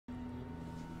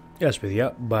Γεια σας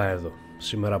παιδιά, μπα εδώ.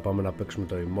 Σήμερα πάμε να παίξουμε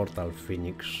το Immortal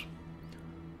Fenyx.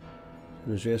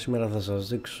 Στην ουσία σήμερα θα σας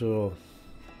δείξω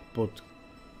πότε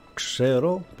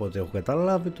ξέρω, πότε έχω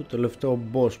καταλάβει το τελευταίο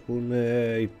boss που είναι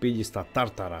η πύλη στα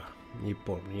Τάρταρα.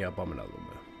 Λοιπόν, για πάμε να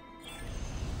δούμε.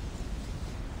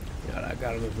 Για να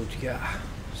κάνουμε φωτιά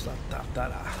στα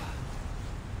Τάρταρα.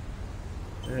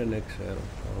 Ναι, ξέρω,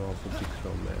 θα αποτύξω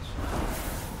μέσα.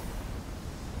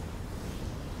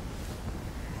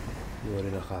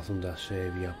 Μπορεί να χάθουν τα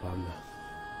save, για πάμε.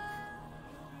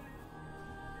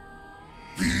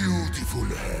 Beautiful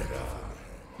Hera,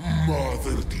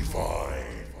 Mother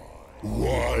Divine,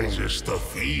 wisest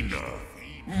Athena,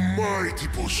 mighty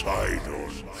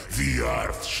Poseidon, the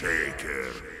Earth Shaker,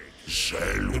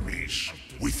 Selmis,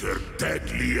 with her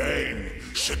deadly aim,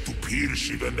 set to pierce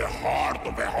even the heart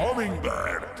of a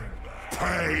hummingbird.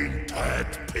 Painted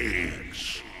pigs,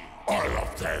 all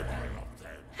of them.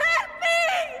 Help me!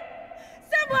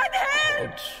 Someone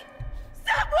help!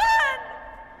 Someone!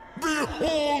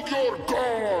 Behold your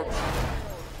god!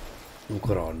 Ο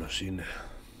Κρόνος είναι.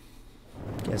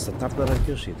 Και στα Τάρταρα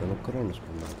ποιος ήταν, ο Κρόνος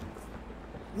που να ήταν.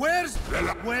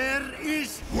 Where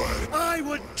is... I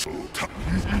would...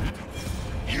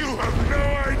 You have no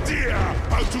idea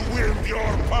how to wield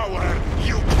your power,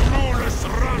 you clueless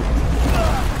runt!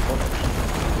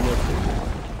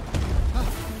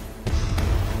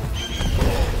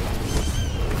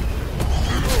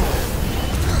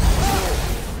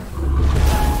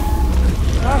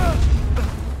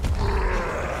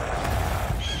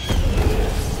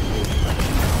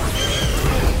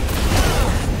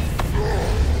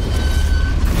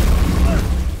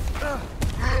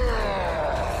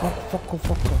 Φόκο.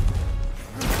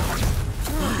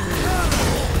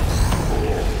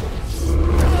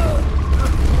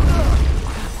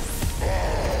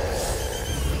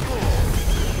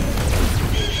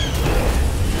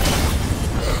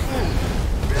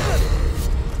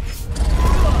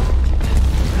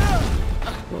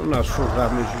 Να σου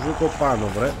γαμίσου το πάνω,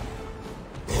 βρε.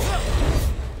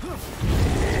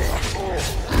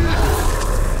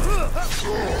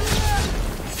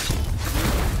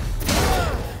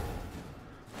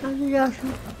 Γεια σου.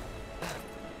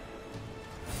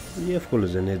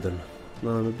 Εύκολος δεν ήταν.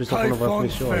 Να μην πεις θα να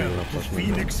βαθμίσει όλα να πας.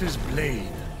 Fenyx's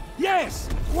blade. Yes!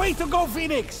 Way to go,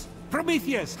 Fenyx!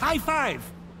 Prometheus, high five!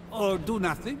 Or do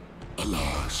nothing?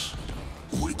 Alas,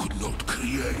 we could not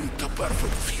create a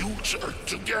perfect future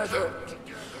together.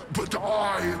 But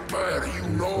I bear you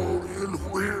no ill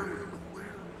will.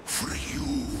 For you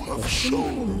have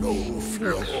shown no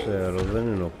flaw. Ξέρω, δεν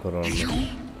είναι ο Κρόνος. You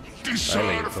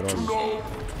deserve to know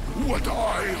what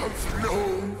I have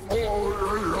known all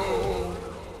along.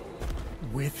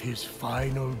 With his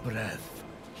final breath,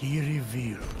 he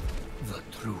revealed the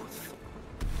truth.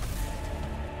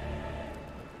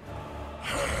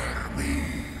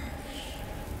 Hermes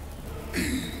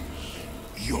is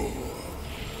your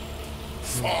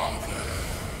father.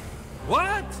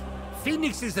 What?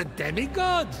 Fenyx is a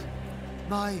demigod?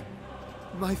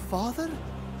 My father?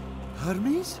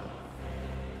 Hermes?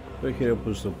 Όχι ρε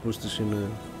που στο πούστης είναι...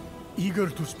 Eager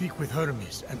to speak with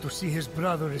Hermes and to see his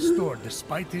brother restored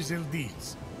despite his ill deeds,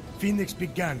 Fenyx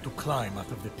began to climb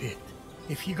out of the pit.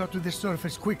 If he got to the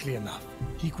surface quickly enough,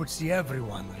 he could see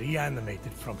everyone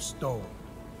reanimated from stone.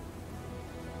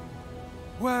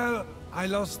 Well, I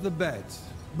lost the bet.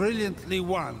 Brilliantly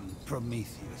won,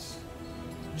 Prometheus.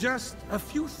 Just a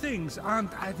few things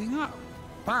aren't adding up.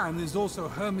 Pan is also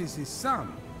Hermes' son.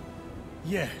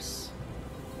 Yes,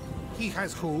 He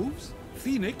has hooves,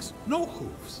 Fenyx no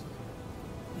hooves.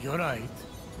 you're right.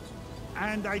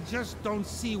 And I just don't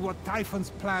see what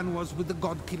Typhon's plan was with the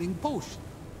god-killing potion.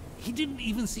 He didn't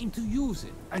even seem to use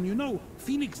it. And you know,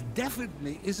 Fenyx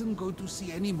definitely isn't going to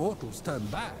see any mortals turn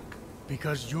back.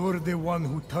 Because you're the one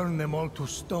who turned them all to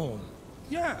stone.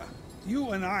 Yeah,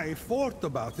 you and I fought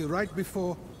about it right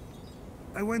before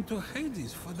I went to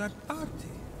Hades for that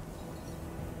party.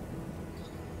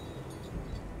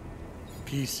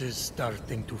 Pieces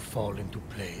starting to fall into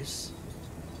place.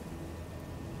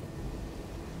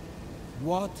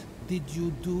 What did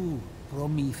you do,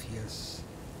 Prometheus?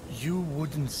 You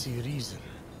wouldn't see reason.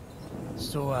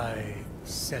 So I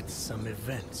set some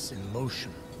events in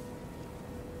motion.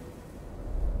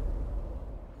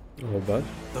 Ρομπάς.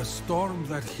 The storm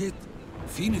that hit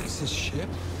Fenyx's ship?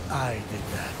 I did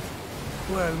that.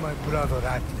 Well, my brother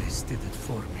Atlas did it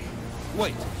for me.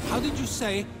 Wait, how did you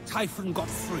say Typhon got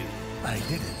free? I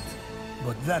didn't.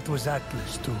 But that was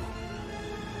Atlas too.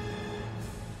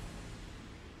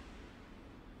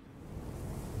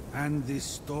 And this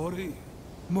story?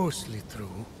 Mostly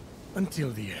true. Until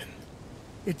the end.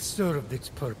 It served its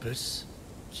purpose,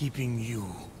 keeping you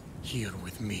here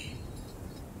with me.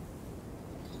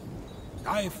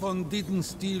 Typhon didn't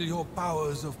steal your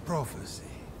powers of prophecy.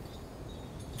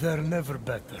 They're never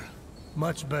better.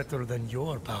 Much better than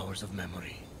your powers of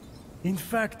memory. In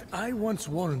fact, I once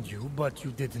warned you, but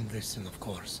you didn't listen, of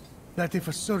course, that if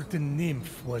a certain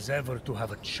nymph was ever to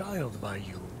have a child by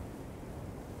you...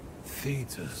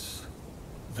 Thetis.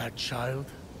 That child,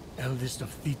 eldest of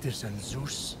Thetis and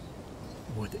Zeus,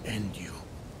 would end you.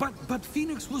 But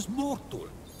Fenyx was mortal.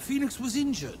 Fenyx was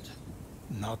injured.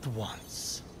 Not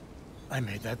once. I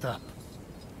made that up.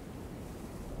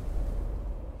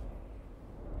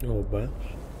 Oh, but...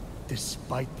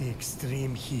 Despite the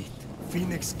extreme heat,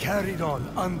 Fenyx carried on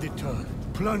undeterred,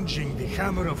 plunging the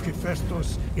hammer of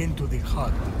Hephaestus into the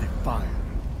heart of the fire.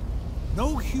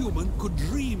 No human could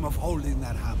dream of holding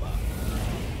that hammer.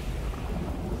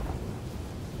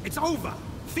 It's over!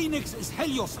 Fenyx is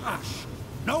Helios Ash.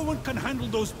 No one can handle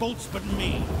those bolts but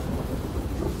me.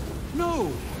 No,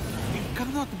 it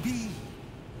cannot be.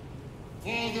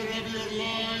 Father of your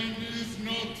line is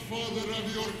not father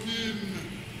of your kin.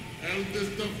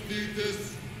 Eldest of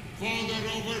Thetis, father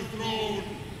overthrown.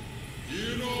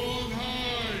 Hero on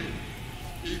high.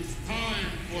 It's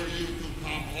time for you to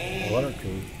come home. What a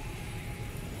king.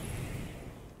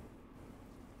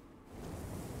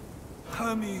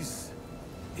 Hermes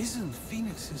isn't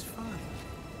Fenyx's father.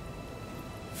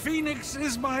 Fenyx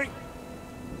is my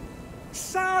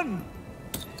son!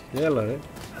 Έλα ρε.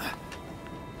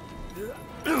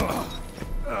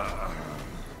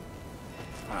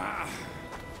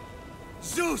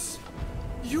 Zeus!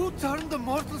 You turned the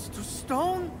mortals to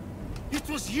stone? It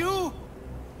was you?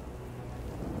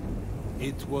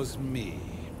 It was me.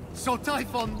 So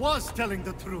Typhon was telling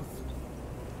the truth.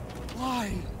 Why?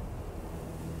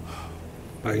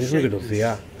 I Είσαι και το shaped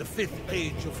θεία. the fifth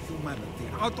age of humanity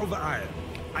out of iron.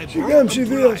 I Σιγά brought them to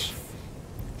ψηδίας. life.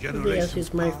 Generations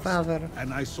is my passed, father. and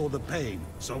I saw the pain,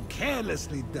 so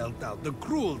carelessly dealt out, the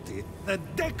cruelty, the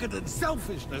decadent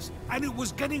selfishness, and it was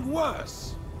getting worse.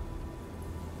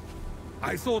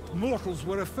 I thought mortals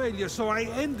were a failure, so I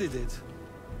ended it.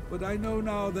 But I know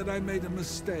now that I made a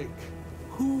mistake.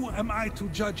 Who am I to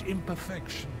judge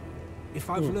imperfection? If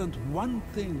I've learned one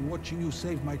thing watching you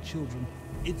save my children,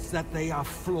 it's that they are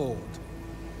flawed.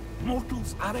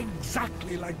 Mortals are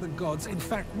exactly like the gods. In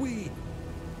fact,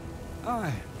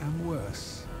 I am worse.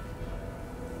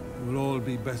 We'll all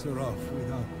be better off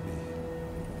without me.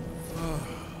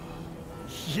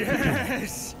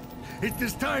 Yes! It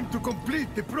is time to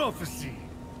complete the prophecy.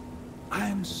 I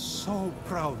am so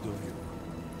proud of you.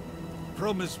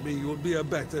 Promise me you'll be a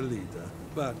better leader,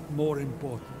 but more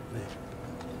importantly,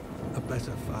 a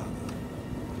better father.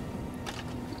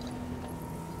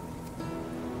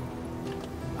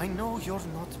 I know you're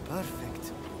not perfect,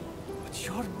 but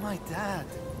you're my dad.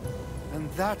 And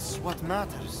that's what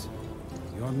matters.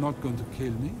 You're not going to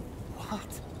kill me?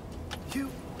 What?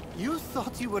 You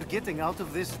thought you were getting out of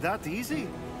this that easy?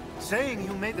 Saying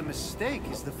you made a mistake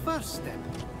is the first step.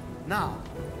 Now,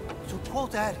 to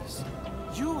quote Ares,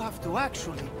 you have to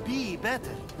actually be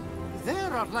better.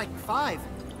 There are like 5,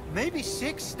 maybe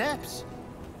 6 steps.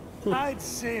 I'd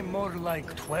say more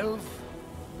like 12.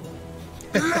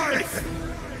 Life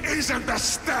isn't a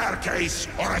staircase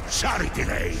or a charity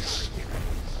race.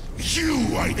 You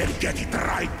either get it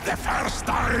right the first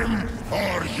time,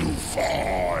 or you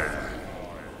fall.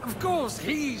 Of course,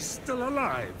 he's still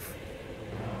alive.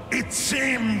 It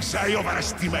seems I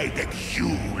overestimated you,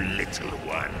 little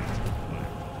one.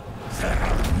 There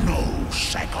are no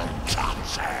second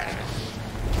chances.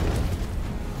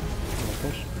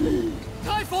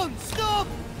 Typhon, stop!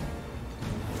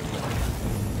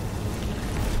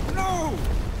 No!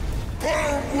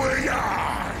 Bon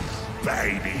voyage,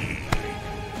 baby!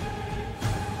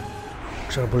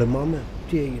 Ξαναπολεμάμε.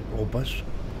 Τι έγινε. Όπας.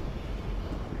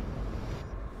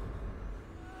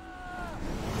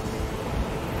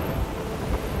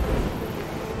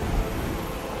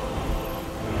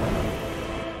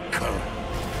 Come,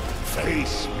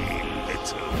 face me,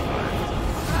 little one.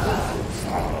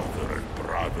 Father and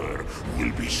brother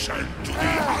will be sent to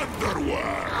the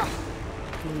underworld.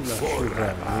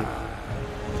 Forever.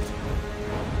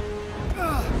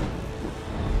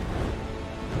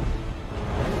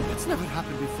 It's never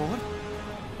happened before.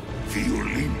 The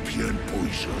Olympian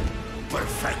poison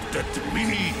perfected me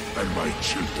and my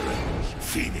children.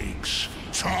 Fenyx,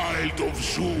 child of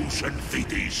Zeus and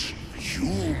Thetis,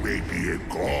 you may be a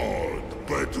god,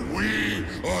 but we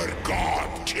are god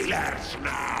killers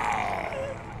now.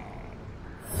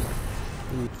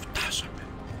 Φτάσαμε.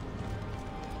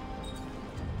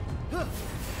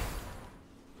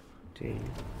 Τι.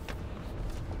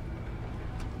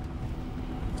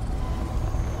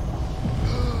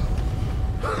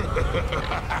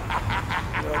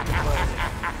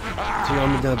 Τι να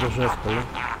μην ήταν τόσο εύκολο.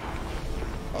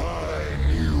 I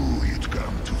knew you'd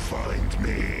come to find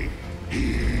me,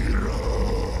 hero.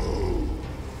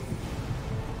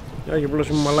 Για και απλώς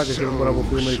είμαι μαλάκας και δεν μπορώ να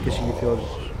αποφύγω μερικές ηλικιότητες.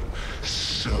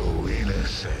 So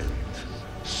innocent,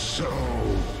 so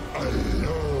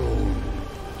alone.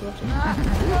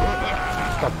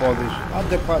 Στα πόδι σου.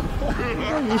 Άντε πάλι.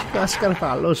 Ας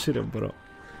καρφαλώσει ρε μπρο.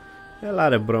 Έλα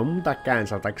ρε μπρο, μου τα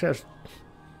κάνεις αυτά, ξέρεις.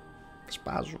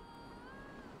 Σπάζω.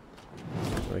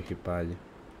 Όχι πάλι.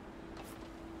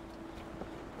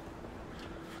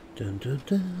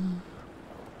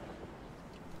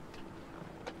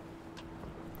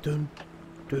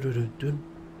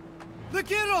 The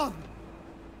Kiron!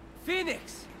 Fenyx!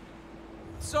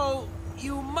 So,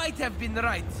 you might have been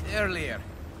right earlier.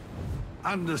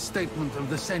 Understatement of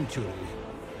the century.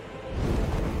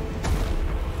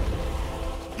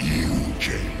 You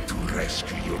came to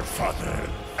rescue your father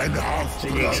and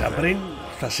Συνήθισα half-brother. πριν,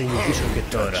 θα συνηθίσω και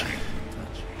τώρα.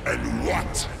 And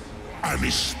what a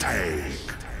mistake!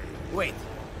 Wait,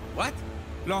 what?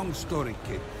 Long story,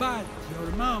 kid. But your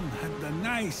mom had the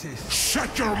nicest.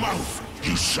 Shut your mouth,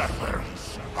 usurper!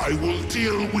 I will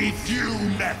deal with you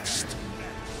next!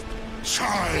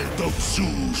 Child of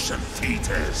Zeus and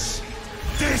Thetis!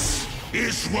 This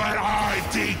is where I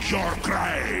dig your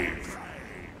grave!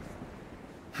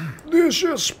 This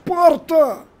is Sparta!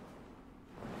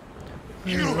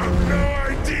 You have no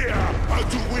idea how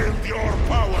to wield your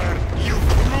power, you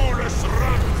clueless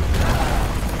runt!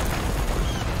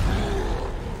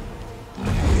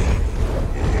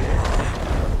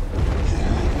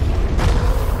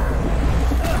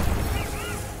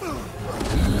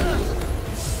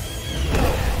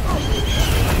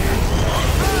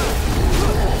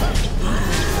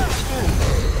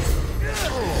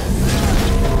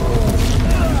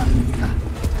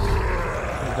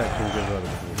 Εντάξει, είναι και εδώ.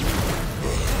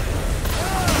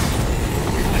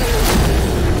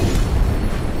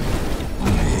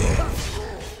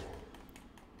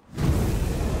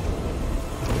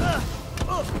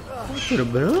 Όχι ρε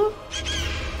μπρο.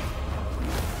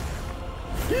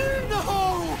 No!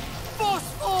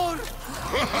 Phosphor!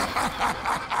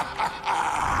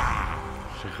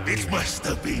 It must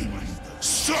have been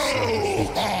so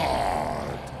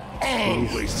hard!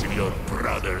 Always in your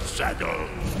brother's shadow!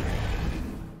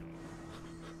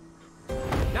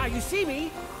 Now you see me,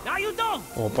 now you don't!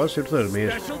 Ο πας ήρθε ο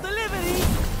Ερμής. Special delivery!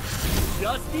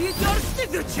 Just need your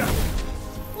signature!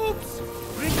 Oops!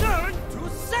 Return to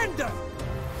sender!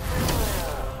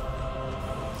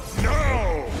 No!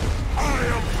 I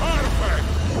am perfect!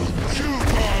 You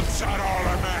gods are all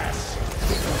a mess!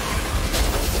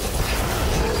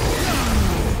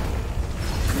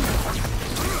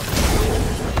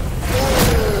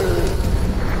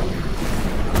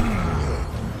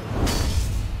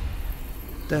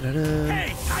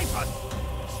 Hey, Typhon!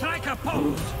 Strike a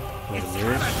pose! It's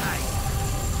hammer time!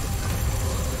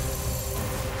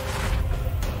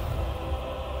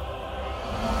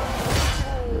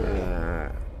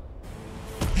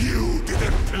 You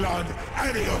didn't plan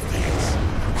any of this!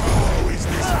 How is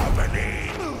this happening?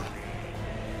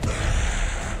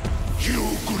 You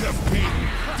could have been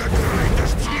the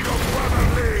greatest hero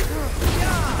brotherly!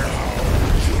 Now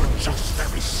you're just a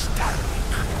mistake!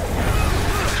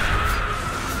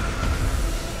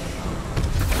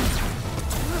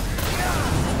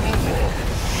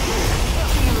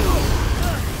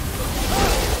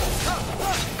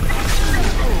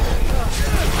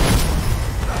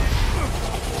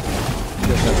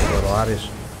 Δεν θα το ο Άρης.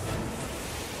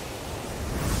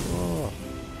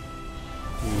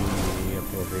 Η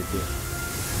Αφροδίτη.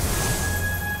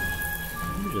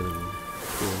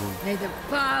 May the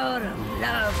power of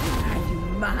love drive you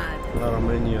mad. Άρα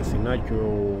μένει η Αθηνά και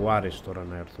ο Άρης τώρα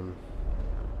να έρθουν.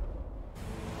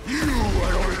 You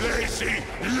are all lazy,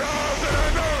 loud and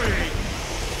annoying!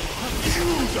 You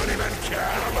don't even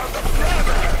care about the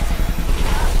brother!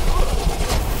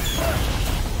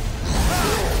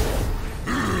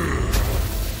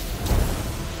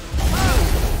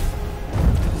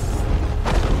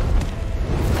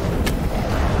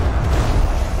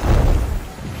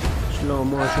 Slow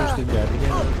motion στην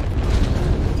καρδιά.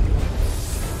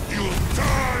 You'll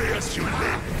die as you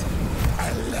lived,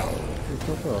 alone.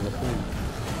 Αυτό το άλλο που είναι.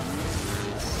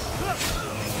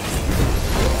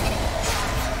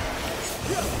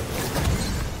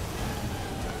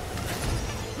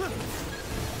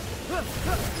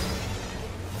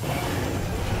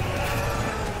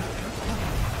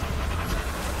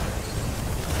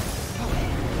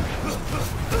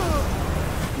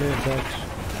 Ναι, εντάξει.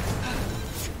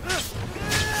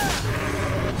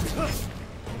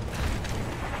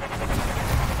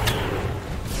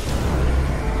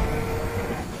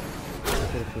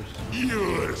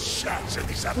 such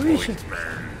a Πού είσαι?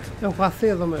 disappointment. Έχω χαθεί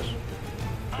εδώ μέσα.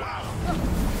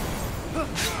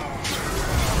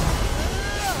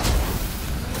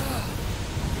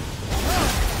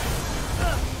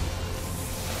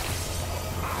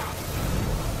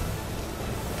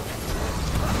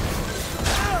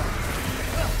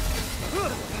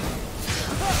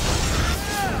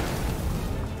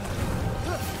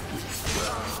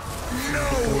 No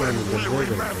one will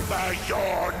remember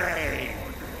your name.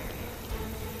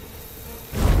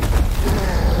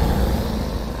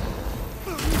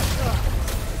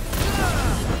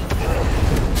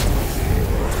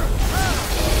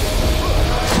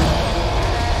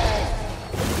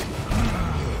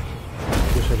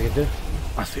 Ποιος έρχεται?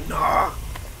 Αθηνά!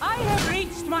 I have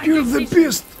reached my Kill the decision.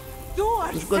 beast! You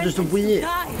are Τους κόντες sentenced στον to πουλί.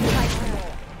 die.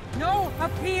 No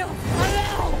appeal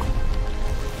allowed.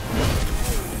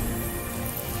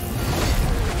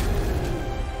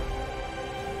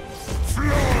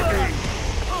 Flooding!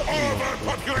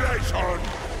 Overpopulation!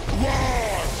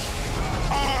 Wars!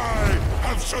 I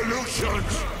have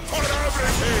solutions for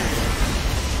everything!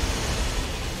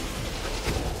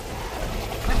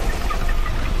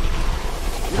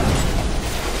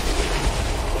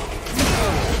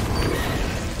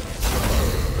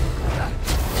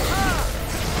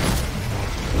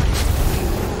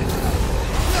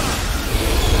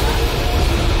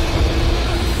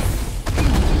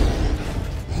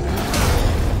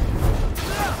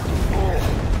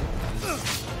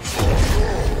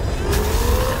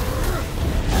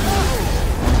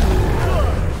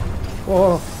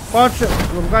 Κάτσε,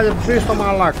 να βγάλει από ψήσει το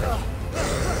μαλάκα.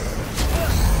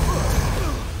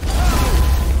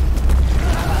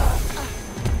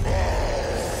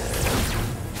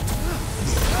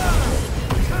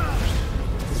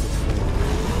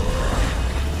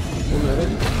 Πού είναι ρε,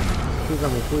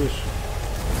 φύγαμε, πού είσαι?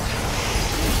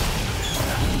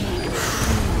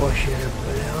 Όχι ρε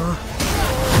πλέον.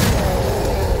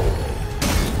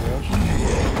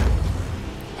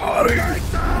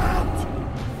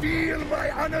 Feel my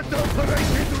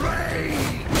unadulterated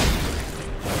rage!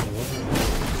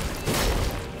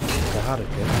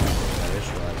 Καχάρηκε,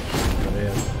 αρέσου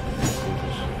ωραία.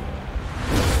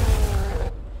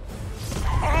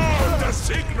 All the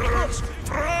signals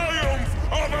triumph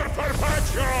over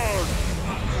perfection!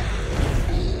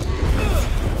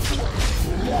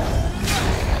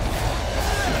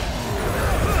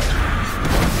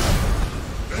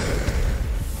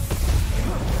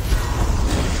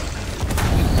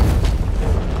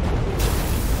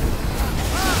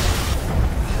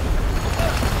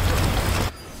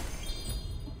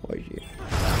 Όχι.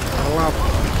 Αλλά...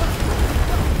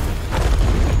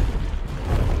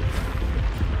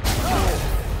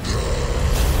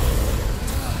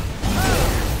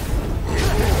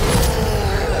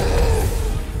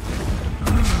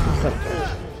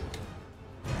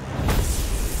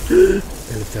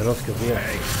 Ελευθερώθηκε ο Δίας.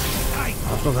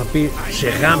 Αυτό θα πει σε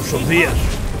γάμψο Δίας.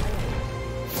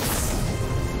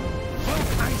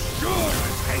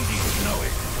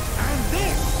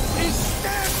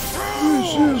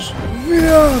 This is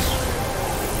Δίας.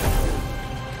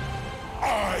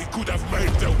 I could have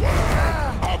made the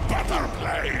world a better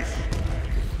place!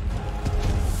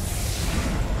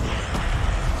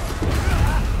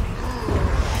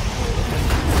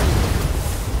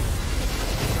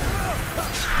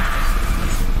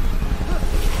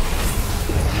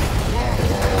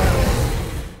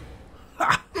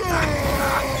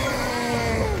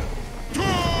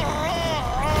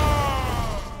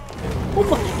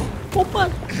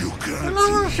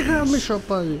 Έλα να σε γραμμίσω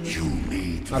πάλι.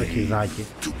 Αρχιδάκι.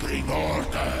 To bring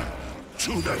order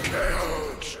to the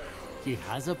chaos! He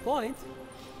has a point.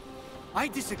 I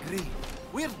disagree.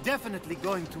 We're definitely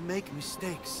going to make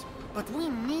mistakes. But we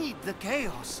need the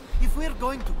chaos if we're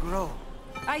going to grow.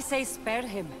 I say spare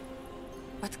him.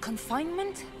 But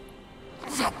confinement?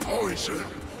 The poison!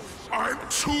 I'm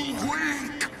too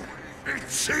weak!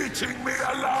 It's eating me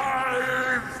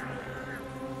alive!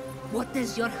 What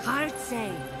does your heart say?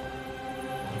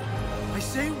 I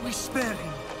say we spare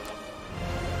him.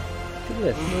 Τι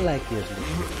λες, τι μαλάκιες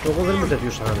λες. Εγώ δεν είμαι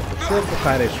τέτοιος άνθρωπος. Τι θα το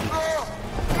χαρίσουμε?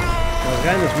 Μας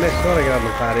κάνεις μέχρι τώρα για να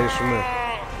τον χαρίσουμε.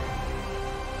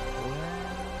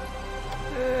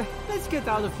 Let's get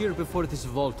out of here before this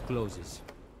vault closes.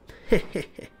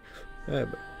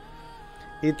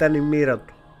 Ήταν η μοίρα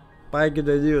του. Πάει και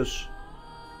τελείωσε.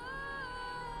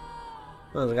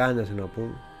 Μας γάνιασε να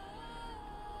πούμε.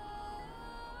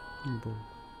 Λοιπόν,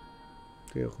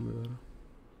 τι έχουμε τώρα?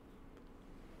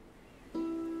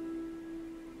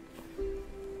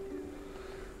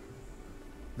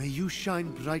 May you shine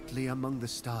brightly among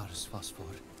the stars,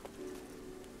 Phosphor.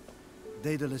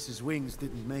 Daedalus's wings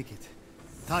didn't make it,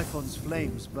 Typhon's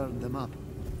flames burned them up.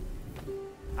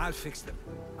 I'll fix them.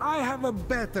 I have a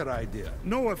better idea.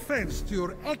 No offense to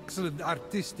your excellent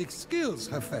artistic skills,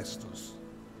 Hephaestus.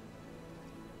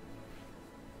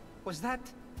 Was that...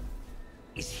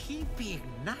 Is he being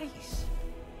nice?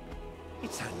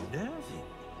 It's unnerving.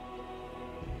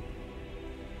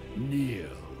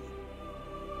 Kneel.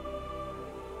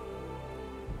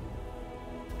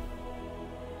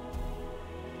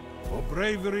 For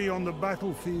bravery on the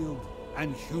battlefield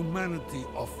and humanity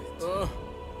off it.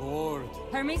 Bored.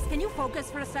 Hermes, can you focus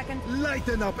for a second?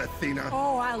 Lighten up, Athena.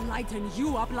 Oh, I'll lighten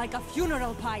you up like a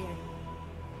funeral pyre.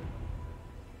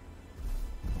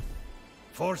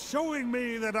 For showing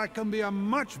me that I can be a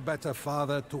much better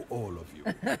father to all of you.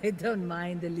 I don't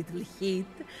mind a little heat.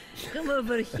 Come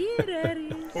over here,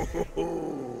 Ares.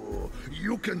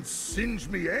 You can singe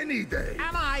me any day.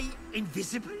 Am I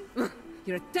invisible?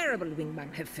 You're a terrible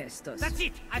wingman, Hephaestus. That's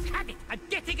it! I've had it! I'm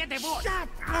getting a divorce! Shut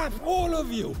up, all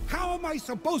of you! How am I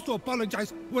supposed to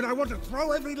apologize when I want to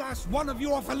throw every last one of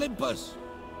you off Olympus?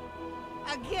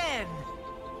 Again!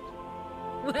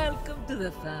 Welcome to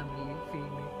the family,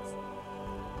 Phoenix.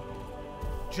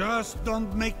 Just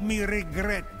don't make me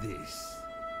regret this.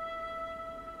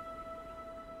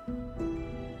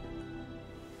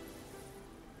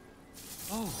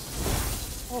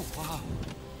 Oh wow.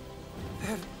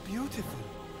 They're beautiful.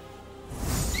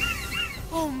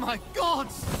 Oh my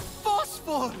gods!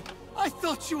 Phosphor! I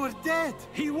thought you were dead!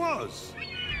 He was.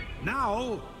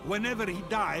 Now, whenever he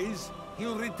dies,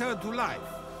 he'll return to life.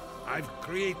 I've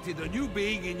created a new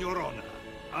being in your honor.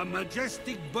 A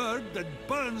majestic bird that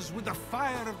burns with the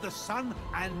fire of the sun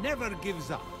and never gives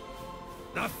up.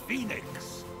 The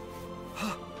Phoenix.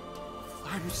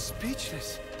 I'm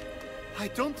speechless. I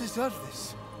don't deserve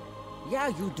this. Yeah,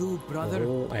 you do, brother.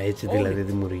 Έτσι δηλαδή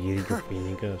δημιουργήθηκε ο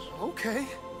Φίνικας. Okay.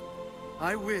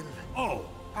 I will. Oh,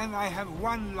 and I have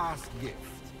one last gift.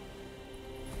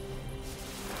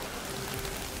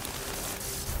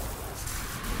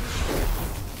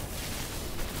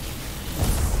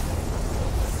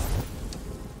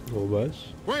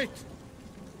 Wait!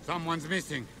 Someone's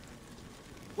missing.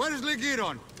 Where's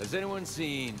Legiron? Has anyone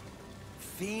seen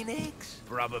Fenyx?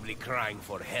 Probably crying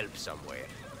for help somewhere.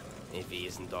 If he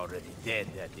isn't already dead,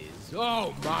 that is.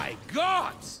 Oh my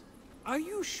gods! Are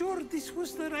you sure this was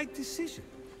the right decision?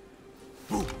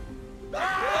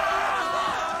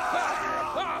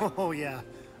 Oh yeah,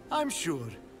 I'm sure.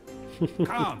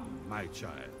 Come, my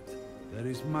child. There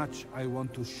is much I want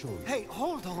to show you. Hey,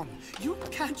 hold on. You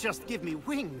can't just give me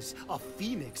wings, a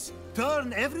phoenix,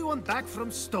 turn everyone back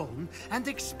from stone, and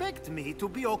expect me to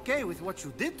be okay with what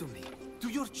you did to me. To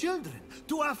your children,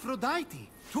 to Aphrodite,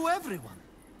 to everyone.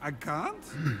 I can't?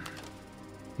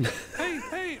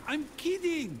 Hey, I'm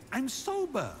kidding. I'm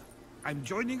sober. I'm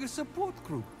joining a support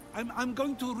group. I'm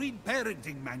going to read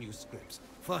parenting manuscripts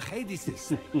for Hades'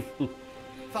 sake.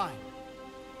 Fine.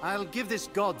 I'll give this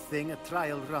god thing a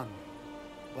trial run.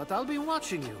 But I'll be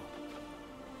watching you.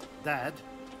 Dad.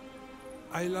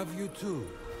 I love you too,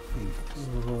 Fenyx.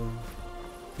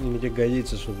 Είναι και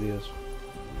αγκαλίτσας ο Δίας.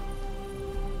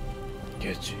 Κι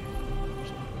έτσι,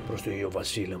 προς τον Υιό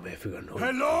Βασίλα με έφυγαν όλοι.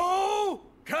 Hello?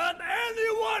 Can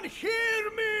anyone hear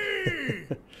me?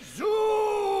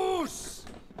 Zeus!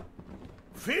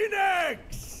 Fenyx!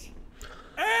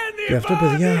 Anybody? Και αυτό,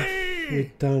 παιδιά,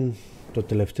 ήταν το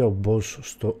τελευταίο boss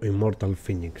στο Immortal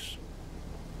Fenyx.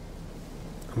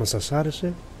 Αν σας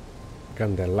άρεσε,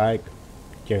 κάντε like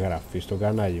και εγγραφή στο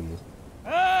κανάλι μου.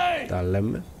 Hey! Τα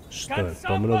λέμε στο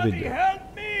επόμενο βίντεο.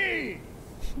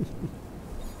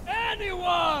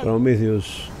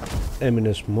 Προμήθειος,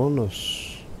 έμεινες μόνος.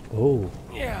 Oh.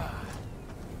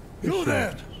 You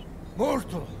there,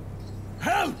 mortal!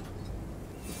 Help!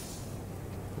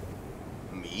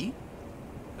 Me?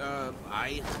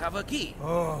 I have a key.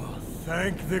 Oh,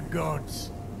 thank the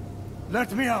gods. Let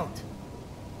me out.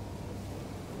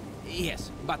 Yes,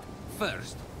 but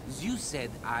first, Zeus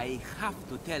said I have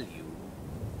to tell you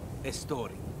a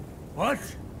story. What?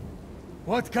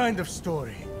 What kind of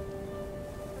story?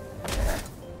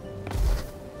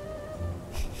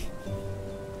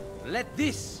 Let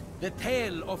this, the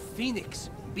tale of Fenyx,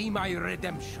 be my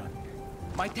redemption.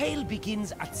 My tale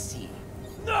begins at sea.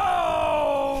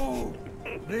 No!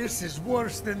 This is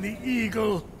worse than the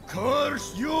eagle.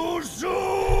 Curse you,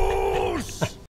 Zeus!